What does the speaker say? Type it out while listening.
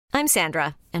I'm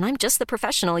Sandra, and I'm just the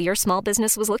professional your small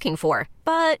business was looking for.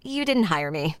 But you didn't hire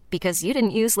me because you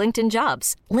didn't use LinkedIn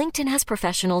Jobs. LinkedIn has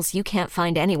professionals you can't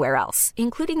find anywhere else,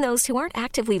 including those who aren't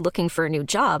actively looking for a new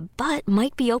job, but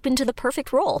might be open to the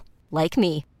perfect role, like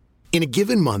me. In a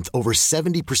given month, over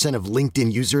 70% of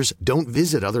LinkedIn users don't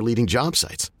visit other leading job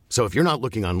sites. So if you're not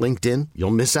looking on LinkedIn,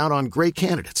 you'll miss out on great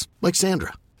candidates like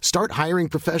Sandra. Start hiring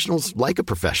professionals like a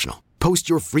professional. Post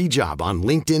your free job on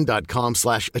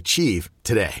linkedin.com/achieve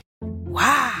today.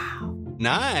 Wow.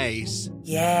 Nice.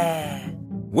 Yeah.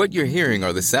 What you're hearing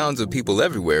are the sounds of people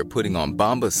everywhere putting on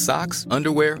Bombas socks,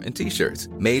 underwear, and T-shirts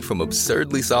made from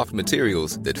absurdly soft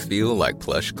materials that feel like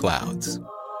plush clouds.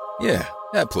 Yeah,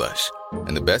 that plush.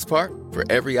 And the best part? For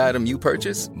every item you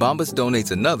purchase, Bombas donates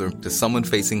another to someone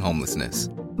facing homelessness.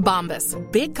 Bombas.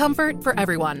 Big comfort for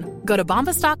everyone. Go to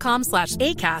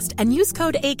bombas.com/ACAST and use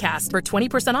code ACAST for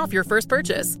 20% off your first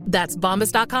purchase. That's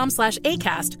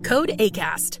bombas.com/ACAST. Code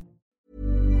ACAST.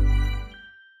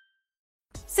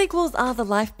 Sequels are the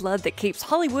lifeblood that keeps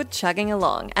Hollywood chugging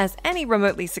along, as any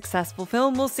remotely successful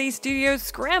film will see studios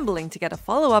scrambling to get a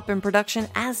follow-up in production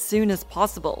as soon as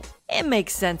possible. It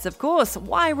makes sense, of course.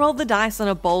 Why roll the dice on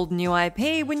a bold new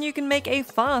IP when you can make a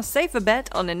far safer bet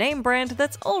on a name brand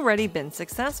that's already been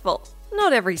successful?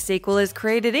 Not every sequel is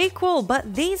created equal,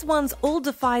 but these ones all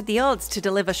defied the odds to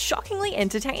deliver shockingly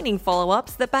entertaining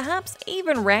follow-ups that perhaps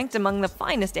even ranked among the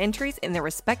finest entries in their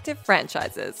respective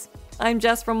franchises. I'm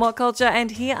Jess from What Culture, and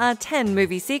here are 10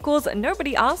 movie sequels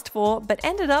nobody asked for but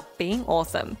ended up being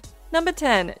awesome. Number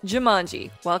 10,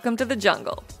 Jumanji, Welcome to the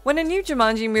Jungle. When a new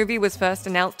Jumanji movie was first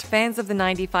announced, fans of the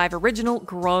 '95 original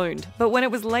groaned, but when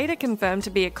it was later confirmed to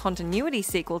be a continuity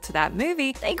sequel to that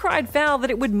movie, they cried foul that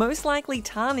it would most likely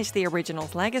tarnish the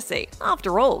original's legacy.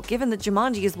 After all, given that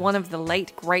Jumanji is one of the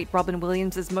late, great Robin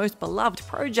Williams' most beloved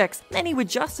projects, many were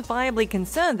justifiably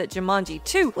concerned that Jumanji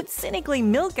 2 would cynically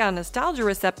milk our nostalgia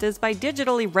receptors by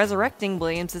digitally resurrecting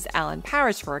Williams' Alan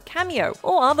Parrish for a cameo,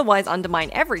 or otherwise undermine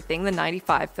everything the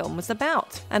 '95 film was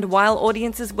about. And while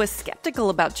audiences were skeptical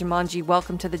about Jumanji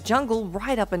Welcome to the Jungle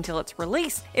right up until its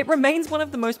release, it remains one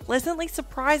of the most pleasantly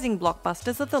surprising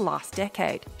blockbusters of the last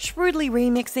decade. Shrewdly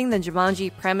remixing the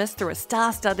Jumanji premise through a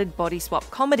star-studded body swap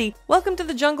comedy, Welcome to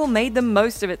the Jungle made the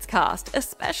most of its cast,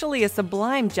 especially a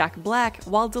sublime Jack Black,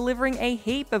 while delivering a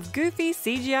heap of goofy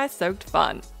CGI-soaked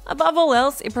fun. Above all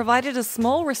else, it provided a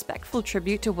small, respectful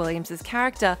tribute to Williams'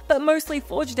 character, but mostly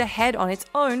forged ahead on its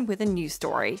own with a new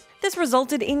story. This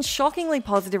resulted in shockingly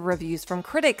positive reviews from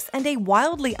critics and a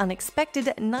wildly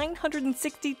unexpected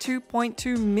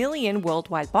 $962.2 million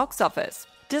worldwide box office,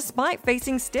 despite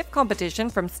facing stiff competition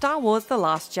from Star Wars: The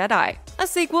Last Jedi. A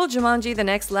sequel, Jumanji: The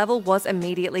Next Level, was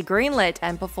immediately greenlit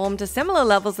and performed to similar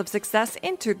levels of success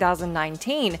in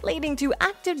 2019, leading to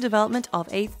active development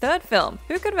of a third film.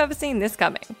 Who could have ever seen this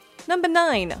coming? Number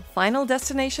 9, Final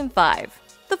Destination 5.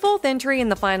 The fourth entry in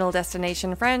the Final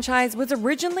Destination franchise was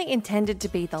originally intended to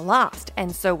be the last,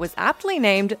 and so was aptly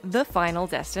named The Final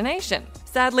Destination.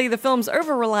 Sadly, the film's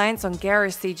over-reliance on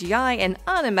garish CGI and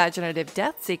unimaginative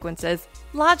death sequences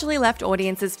largely left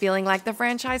audiences feeling like the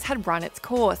franchise had run its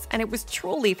course, and it was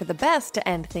truly for the best to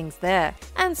end things there.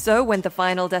 And so, when the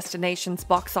Final Destination's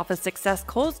box office success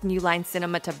caused New Line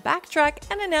Cinema to backtrack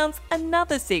and announce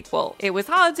another sequel, it was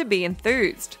hard to be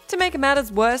enthused. To make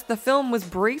matters worse, the film was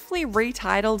briefly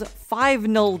retitled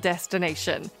Final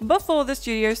Destination before the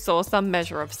studio saw some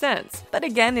measure of sense. But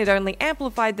again, it only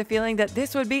amplified the feeling that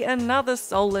this would be another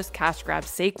soulless cash grab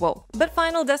sequel. But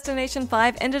Final Destination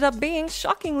 5 ended up being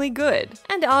shockingly good,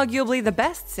 and arguably the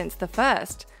best since the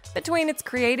first. Between its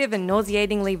creative and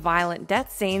nauseatingly violent death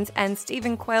scenes and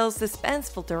Stephen Quayle's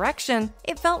suspenseful direction,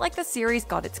 it felt like the series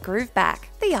got its groove back.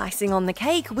 The icing on the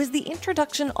cake was the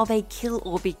introduction of a kill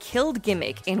or be killed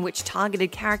gimmick in which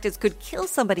targeted characters could kill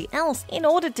somebody else in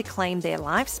order to claim their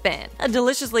lifespan. A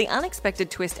deliciously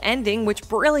unexpected twist ending which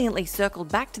brilliantly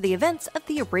circled back to the events of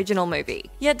the original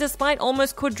movie. Yet despite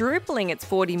almost quadrupling its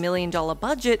 $40 million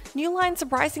budget, New Line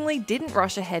surprisingly didn't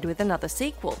rush ahead with another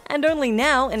sequel. And only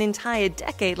now, an entire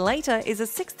decade later, is a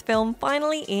sixth film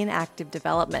finally in active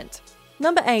development.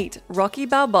 Number 8, Rocky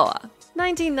Balboa.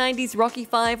 1990's Rocky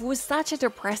V was such a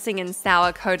depressing and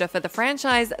sour coda for the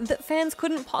franchise that fans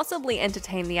couldn't possibly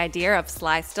entertain the idea of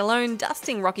Sly Stallone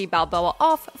dusting Rocky Balboa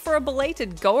off for a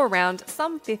belated go-around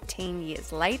some 15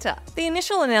 years later. The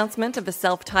initial announcement of a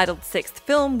self-titled sixth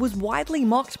film was widely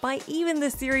mocked by even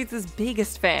the series'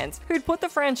 biggest fans, who'd put the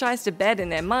franchise to bed in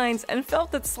their minds and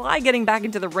felt that Sly getting back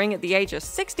into the ring at the age of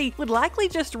 60 would likely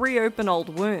just reopen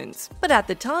old wounds. But at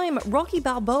the time, Rocky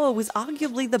Balboa was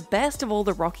arguably the best of all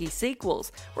the Rocky sequels,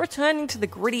 sequels, returning to the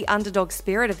gritty underdog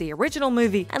spirit of the original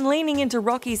movie and leaning into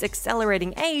Rocky's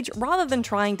accelerating age rather than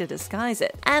trying to disguise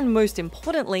it. And most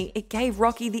importantly, it gave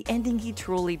Rocky the ending he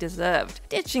truly deserved,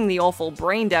 ditching the awful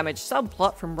brain damage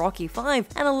subplot from Rocky V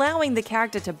and allowing the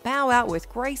character to bow out with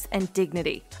grace and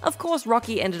dignity. Of course,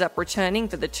 Rocky ended up returning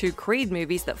for the 2 Creed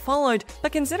movies that followed,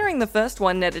 but considering the first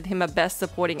one netted him a Best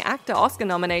Supporting Actor Oscar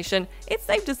nomination, it's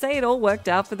safe to say it all worked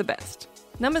out for the best.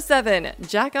 Number 7.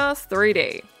 Jackass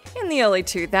 3D. In the early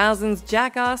 2000s,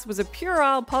 Jackass was a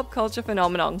puerile pop culture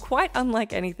phenomenon quite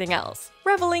unlike anything else,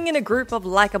 reveling in a group of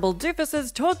likable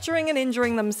doofuses torturing and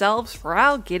injuring themselves for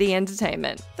our giddy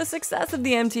entertainment. The success of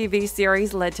the MTV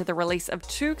series led to the release of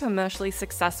 2 commercially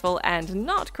successful and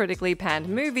not critically panned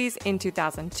movies in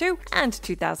 2002 and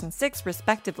 2006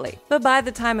 respectively. But by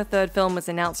the time a third film was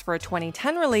announced for a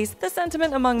 2010 release, the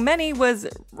sentiment among many was,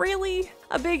 really?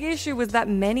 A big issue was that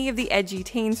many of the edgy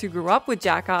teens who grew up with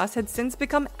Jackass had since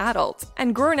become adults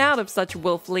and grown out of such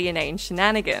willfully inane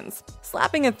shenanigans.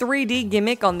 Slapping a 3D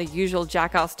gimmick on the usual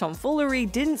Jackass tomfoolery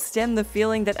didn't stem the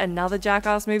feeling that another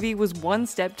Jackass movie was one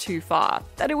step too far,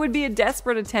 that it would be a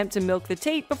desperate attempt to milk the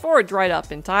teat before it dried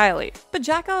up entirely. But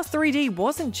Jackass 3D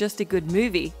wasn't just a good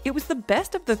movie, it was the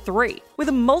best of the 3, with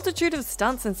a multitude of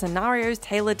stunts and scenarios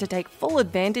tailored to take full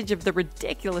advantage of the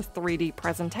ridiculous 3D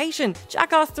presentation.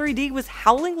 Jackass 3D was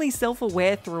howlingly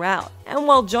self-aware throughout, and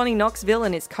while Johnny Knoxville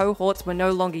and his cohorts were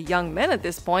no longer young men at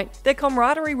this point, their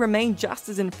camaraderie remained just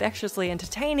as infectiously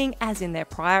entertaining as in their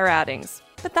prior outings.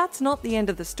 But that's not the end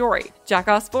of the story.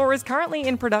 Jackass 4 is currently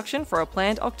in production for a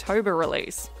planned October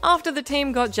release. After the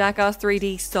team got Jackass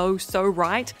 3D so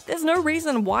right, there's no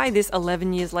reason why this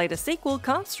 11 years later sequel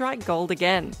can't strike gold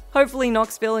again. Hopefully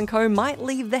Knoxville and co might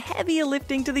leave the heavier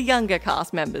lifting to the younger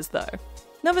cast members though.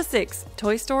 Number 6.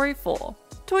 Toy Story 4.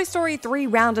 Toy Story 3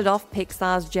 rounded off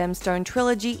Pixar's Gemstone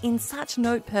trilogy in such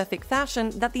note-perfect fashion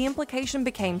that the implication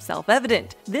became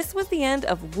self-evident. This was the end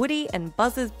of Woody and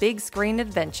Buzz's big screen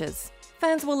adventures.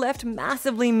 Fans were left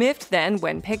massively miffed then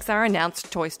when Pixar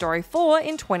announced Toy Story 4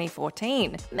 in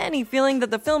 2014, many feeling that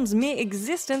the film's mere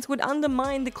existence would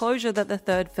undermine the closure that the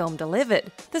third film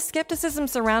delivered. The skepticism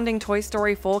surrounding Toy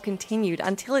Story 4 continued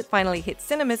until it finally hit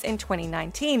cinemas in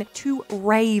 2019 to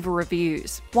rave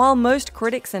reviews. While most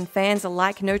critics and fans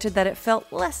alike noted that it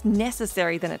felt less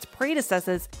necessary than its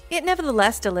predecessors, it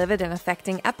nevertheless delivered an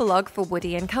affecting epilogue for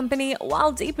Woody and company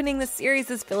while deepening the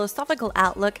series' philosophical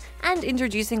outlook and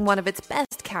introducing one of its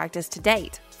best characters to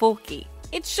date, Forky.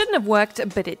 It shouldn't have worked,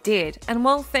 but it did, and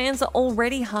while fans are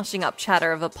already hushing up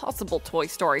chatter of a possible Toy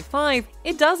Story 5,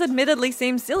 it does admittedly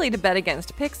seem silly to bet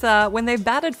against Pixar when they've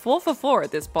batted 4 for 4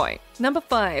 at this point. Number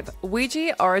 5.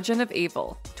 Ouija: Origin of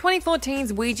Evil.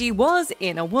 2014's Ouija was,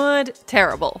 in a word,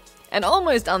 terrible. An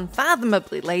almost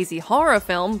unfathomably lazy horror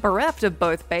film bereft of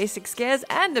both basic scares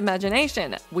and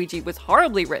imagination. Ouija was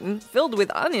horribly written, filled with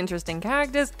uninteresting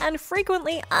characters, and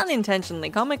frequently unintentionally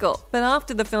comical. But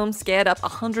after the film scared up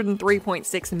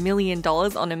 $103.6 million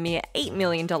on a mere $8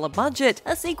 million budget,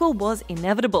 a sequel was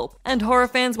inevitable, and horror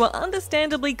fans were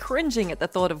understandably cringing at the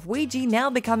thought of Ouija now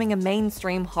becoming a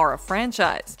mainstream horror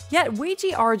franchise. Yet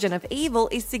Ouija: Origin of Evil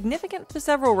is significant for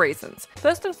several reasons.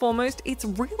 First and foremost, it's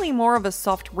really more of a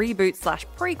soft reboot/prequel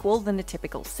than a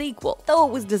typical sequel, though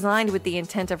it was designed with the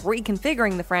intent of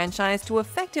reconfiguring the franchise to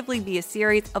effectively be a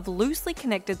series of loosely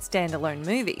connected standalone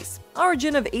movies.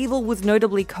 Origin of Evil was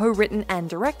notably co-written and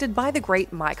directed by the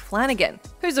great Mike Flanagan,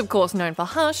 who's of course known for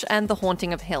Hush and The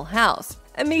Haunting of Hill House,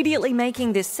 immediately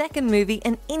making this second movie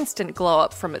an instant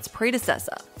glow-up from its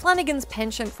predecessor. Flanagan's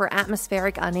penchant for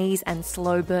atmospheric unease and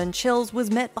slow burn chills was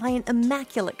met by an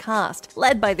immaculate cast,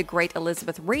 led by the great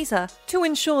Elizabeth Reaser, to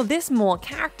ensure this more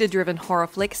character-driven horror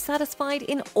flick satisfied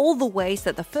in all the ways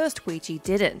that the first Ouija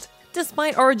didn't.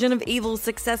 Despite Origin of Evil's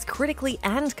success critically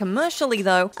and commercially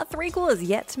though, a threequel is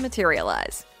yet to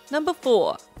materialize. Number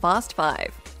 4. Fast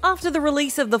 5. After the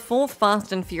release of the fourth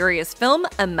Fast and Furious film,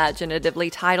 imaginatively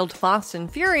titled Fast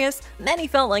and Furious, many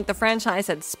felt like the franchise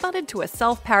had sputtered to a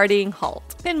self-parodying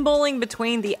halt, pinballing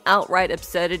between the outright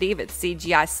absurdity of its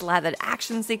CGI-slathered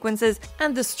action sequences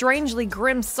and the strangely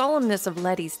grim solemnness of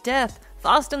Letty's death.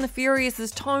 Fast and the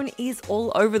Furious' tone is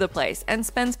all over the place and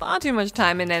spends far too much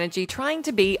time and energy trying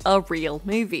to be a real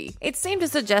movie. It seemed to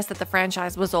suggest that the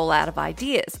franchise was all out of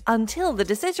ideas, until the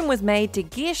decision was made to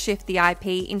gear shift the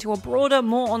IP into a broader,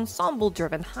 more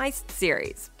ensemble-driven heist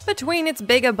series. Between its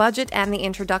bigger budget and the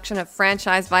introduction of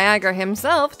franchise Viagra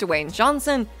himself, Dwayne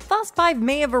Johnson, Fast 5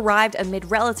 may have arrived amid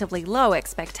relatively low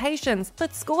expectations,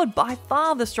 but scored by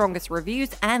far the strongest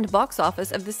reviews and box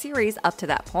office of the series up to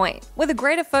that point. With a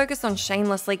greater focus on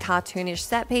shamelessly cartoonish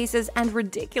set pieces and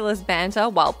ridiculous banter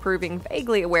while proving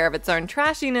vaguely aware of its own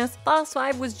trashiness, Fast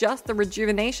 5 was just the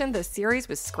rejuvenation the series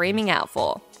was screaming out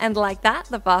for. And like that,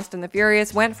 The Fast and the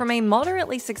Furious went from a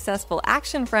moderately successful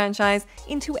action franchise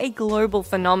into a global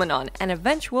phenomenon, an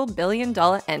eventual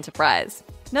billion-dollar enterprise.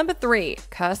 Number 3.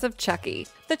 Curse of Chucky.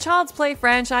 The Child's Play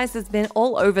franchise has been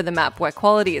all over the map where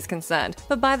quality is concerned,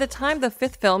 but by the time the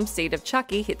 5th film, Seed of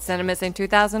Chucky, hit cinemas in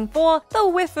 2004, the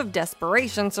whiff of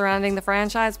desperation surrounding the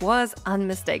franchise was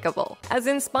unmistakable. As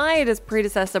inspired as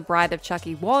predecessor Bride of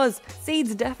Chucky was,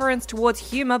 Seed's deference towards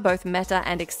humor, both meta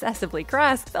and excessively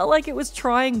crass, felt like it was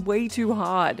trying way too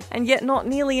hard, and yet not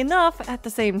nearly enough at the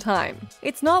same time.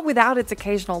 It's not without its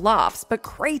occasional laughs, but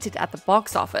cratered at the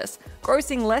box office,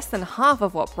 grossing less than half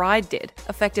of what Bride did,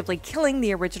 effectively killing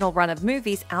the original run of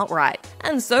movies outright.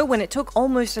 And so when it took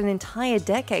almost an entire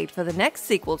decade for the next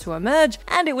sequel to emerge,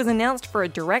 and it was announced for a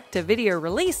direct-to-video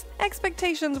release,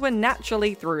 expectations were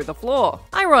naturally through the floor.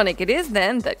 Ironic it is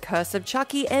then that Curse of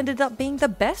Chucky ended up being the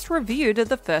best reviewed of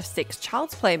the first 6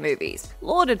 Child's Play movies,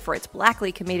 lauded for its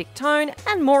blackly comedic tone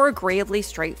and more agreeably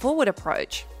straightforward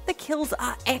approach. The kills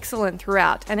are excellent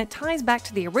throughout, and it ties back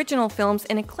to the original films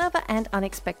in a clever and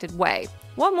unexpected way.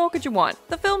 What more could you want?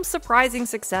 The film's surprising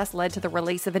success led to the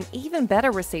release of an even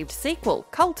better received sequel,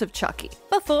 Cult of Chucky,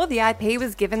 before the IP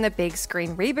was given the big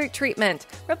screen reboot treatment,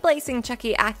 replacing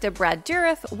Chucky actor Brad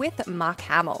Dourif with Mark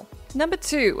Hamill. Number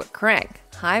 2. Crank: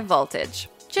 High Voltage.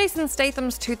 Jason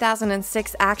Statham's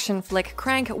 2006 action flick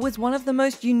Crank was one of the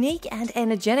most unique and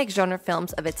energetic genre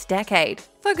films of its decade,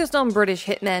 focused on British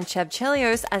hitman Chev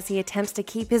Chelios as he attempts to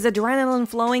keep his adrenaline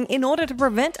flowing in order to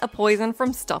prevent a poison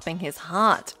from stopping his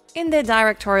heart. In their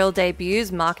directorial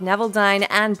debuts, Mark Neveldine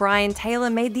and Brian Taylor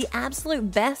made the absolute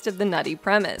best of the nutty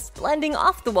premise, blending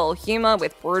off-the-wall humor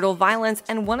with brutal violence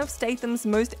and one of Statham's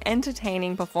most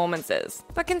entertaining performances.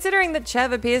 But considering that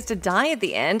Chev appears to die at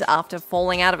the end after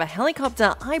falling out of a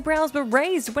helicopter, eyebrows were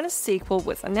raised when a sequel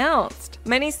was announced.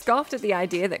 Many scoffed at the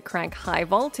idea that Crank: High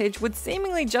Voltage would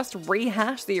seemingly just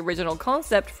rehash the original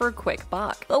concept for a quick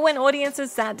buck. But when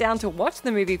audiences sat down to watch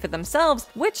the movie for themselves,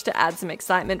 which to add some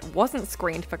excitement wasn't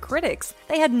screened for critics,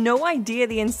 they had no idea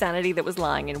the insanity that was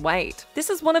lying in wait. This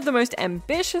is one of the most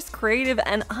ambitious, creative,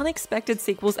 and unexpected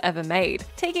sequels ever made,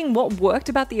 taking what worked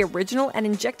about the original and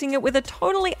injecting it with a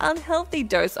totally unhealthy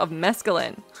dose of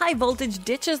mescaline. High Voltage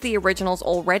ditches the original's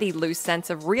already loose sense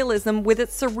of realism with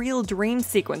its surreal dream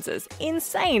sequences,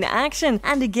 insane action,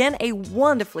 and again a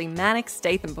wonderfully manic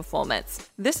Statham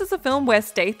performance. This is a film where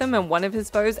Statham and one of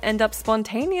his foes end up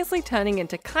spontaneously turning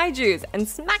into kaijus and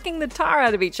smacking the tar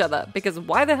out of each other, because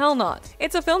why the hell not?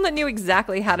 It's a film that knew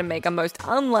exactly how to make a most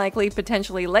unlikely,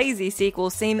 potentially lazy sequel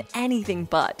seem anything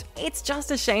but. It's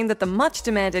just a shame that the much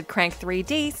demanded Crank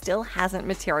 3D still hasn't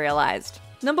materialized.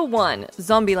 Number 1.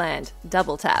 Zombieland: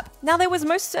 Double Tap. Now, there was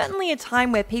most certainly a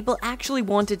time where people actually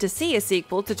wanted to see a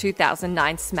sequel to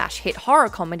 2009's smash hit horror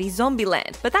comedy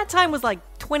Zombieland, but that time was like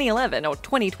 2011 or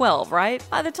 2012, right?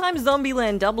 By the time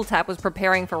Zombieland Double Tap was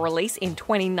preparing for release in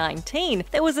 2019,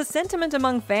 there was a sentiment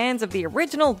among fans of the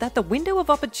original that the window of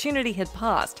opportunity had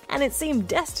passed, and it seemed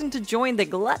destined to join the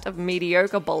glut of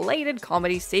mediocre, belated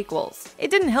comedy sequels. It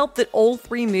didn't help that all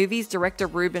 3 movies director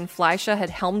Ruben Fleischer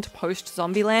had helmed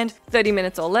post-Zombieland, 30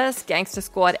 Minutes or Less, Gangster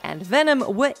Squad, and Venom,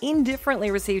 were indifferently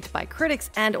received by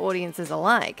critics and audiences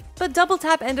alike. But Double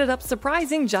Tap ended up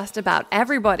surprising just about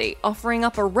everybody, offering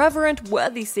up a reverent,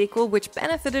 worthy sequel which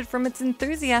benefited from its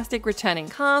enthusiastic returning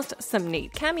cast, some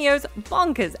neat cameos,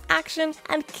 bonkers action,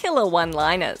 and killer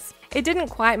one-liners. It didn't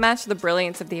quite match the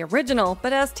brilliance of the original,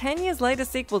 but as 10 years later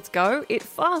sequels go, it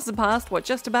far surpassed what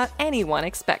just about anyone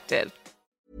expected.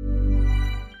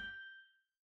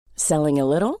 Selling a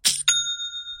little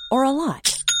or a lot?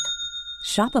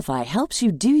 Shopify helps you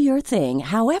do your thing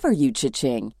however you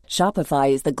cha-ching.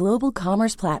 Shopify is the global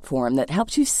commerce platform that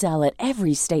helps you sell at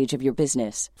every stage of your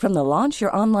business. From the launch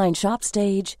your online shop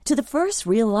stage to the first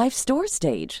real-life store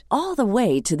stage, all the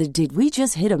way to the did we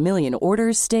just hit a million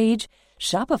orders stage.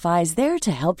 Shopify is there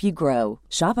to help you grow.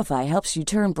 Shopify helps you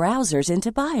turn browsers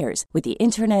into buyers with the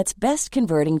internet's best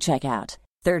converting checkout.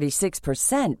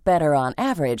 36% better on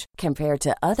average compared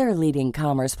to other leading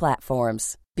commerce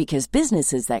platforms. Because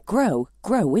businesses that grow,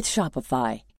 grow with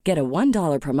Shopify. Get a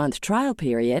 $1 per month trial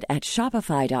period at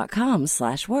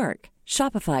shopify.com/work.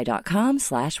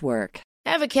 Shopify.com/work.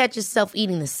 Ever catch yourself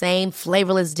eating the same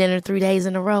flavorless dinner 3 days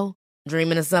in a row?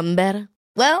 Dreaming of something better?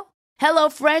 Well,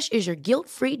 HelloFresh is your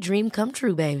guilt-free dream come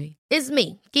true, baby. It's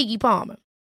me, Keke Palmer.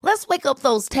 Let's wake up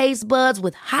those taste buds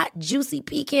with hot, juicy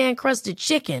pecan-crusted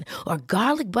chicken or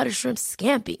garlic butter shrimp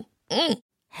scampi.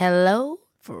 Hello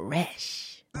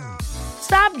Fresh.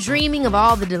 Stop dreaming of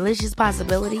all the delicious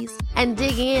possibilities and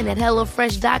dig in at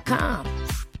HelloFresh.com.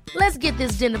 Let's get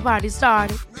this dinner party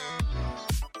started.